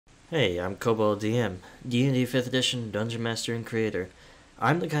Hey, I'm Kobold DM, D&D 5th Edition Dungeon Master and Creator.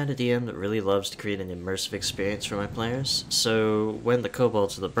 I'm the kind of DM that really loves to create an immersive experience for my players, so when the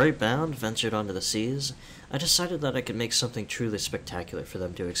Kobolds of the Brightbound ventured onto the seas, I decided that I could make something truly spectacular for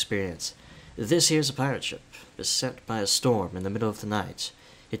them to experience. This here's a pirate ship, beset by a storm in the middle of the night.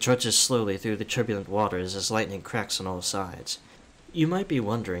 It trudges slowly through the turbulent waters as lightning cracks on all sides. You might be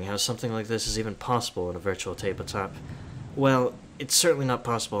wondering how something like this is even possible in a virtual tabletop. Well, it's certainly not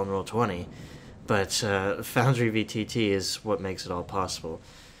possible in Roll20, but Foundry VTT is what makes it all possible,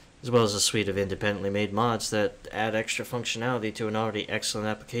 as well as a suite of independently made mods that add extra functionality to an already excellent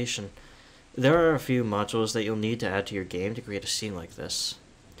application. There are a few modules that you'll need to add to your game to create a scene like this.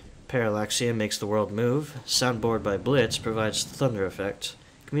 Parallaxia makes the world move, Soundboard by Blitz provides the thunder effect,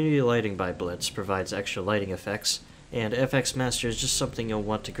 Community Lighting by Blitz provides extra lighting effects, and FX Master is just something you'll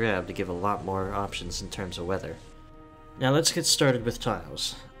want to grab to give a lot more options in terms of weather. Now let's get started with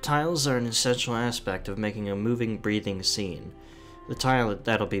tiles. Tiles are an essential aspect of making a moving, breathing scene. The tile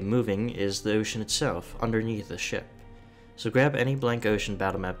that'll be moving is the ocean itself, underneath the ship. So grab any blank ocean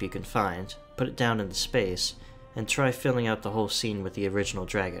battle map you can find, put it down into space, and try filling out the whole scene with the original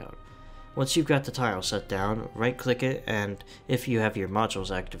dragout. Once you've got the tile set down, right-click it, and if you have your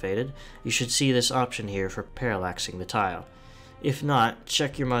modules activated, you should see this option here for parallaxing the tile. If not,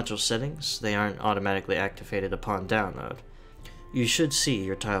 check your module settings, they aren't automatically activated upon download. You should see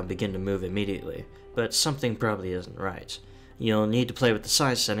your tile begin to move immediately, but something probably isn't right. You'll need to play with the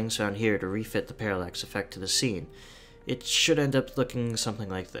size settings found here to refit the parallax effect to the scene. It should end up looking something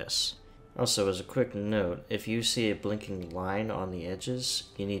like this. Also, as a quick note, if you see a blinking line on the edges,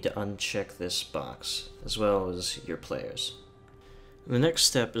 you need to uncheck this box, as well as your players. The next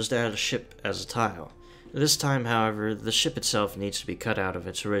step is to add a ship as a tile. This time, however, the ship itself needs to be cut out of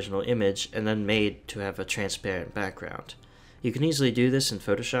its original image and then made to have a transparent background. You can easily do this in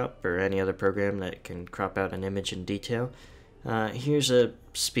Photoshop or any other program that can crop out an image in detail. Here's a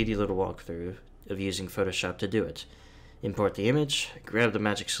speedy little walkthrough of using Photoshop to do it. Import the image, grab the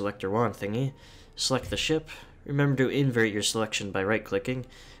magic selector wand thingy, select the ship, remember to invert your selection by right-clicking,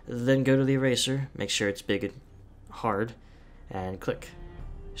 then go to the eraser, make sure it's big and hard, and click.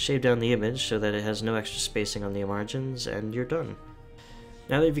 Shave down the image so that it has no extra spacing on the margins, and you're done.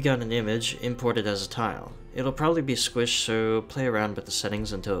 Now that you've got an image, import it as a tile. It'll probably be squished, so play around with the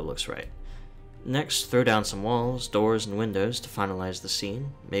settings until it looks right. Next, throw down some walls, doors, and windows to finalize the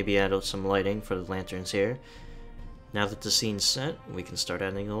scene. Maybe add some lighting for the lanterns here. Now that the scene's set, we can start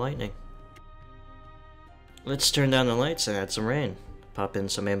adding the lightning. Let's turn down the lights and add some rain. Pop in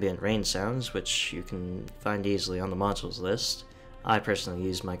some ambient rain sounds, which you can find easily on the modules list. I personally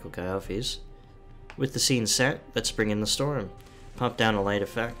use Michael Gaioffi's. With the scene set, let's bring in the storm. Pop down a light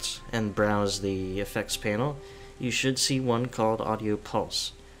effect and browse the effects panel. You should see one called Audio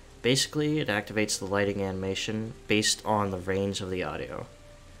Pulse. Basically, it activates the lighting animation based on the range of the audio.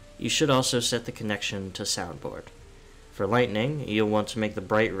 You should also set the connection to Soundboard. For lightning, you'll want to make the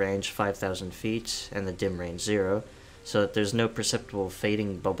bright range 5,000 feet and the dim range 0, so that there's no perceptible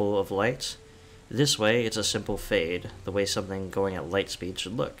fading bubble of light. This way, it's a simple fade, the way something going at light speed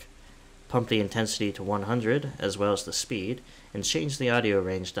should look. Pump the intensity to 100, as well as the speed, and change the audio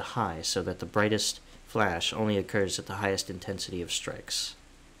range to high so that the brightest flash only occurs at the highest intensity of strikes.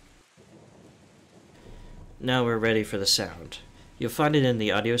 Now we're ready for the sound. You'll find it in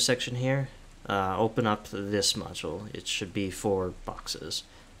the audio section here. Open up this module. It should be 4 boxes.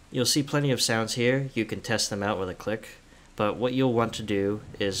 You'll see plenty of sounds here. You can test them out with a click, but what you'll want to do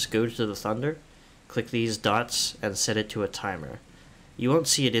is go to the thunder, click these dots, and set it to a timer. You won't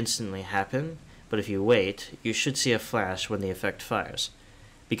see it instantly happen, but if you wait, you should see a flash when the effect fires.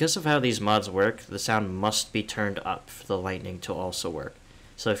 Because of how these mods work, the sound must be turned up for the lightning to also work.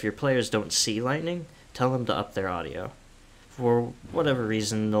 So if your players don't see lightning, tell them to up their audio. For whatever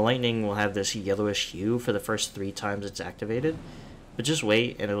reason, the lightning will have this yellowish hue for the first 3 times it's activated, but just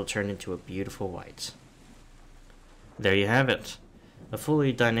wait and it'll turn into a beautiful white. There you have it. A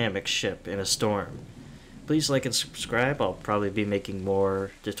fully dynamic ship in a storm. Please like and subscribe. I'll probably be making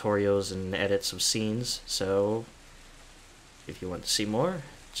more tutorials and edits of scenes, so if you want to see more,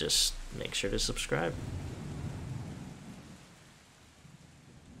 just make sure to subscribe.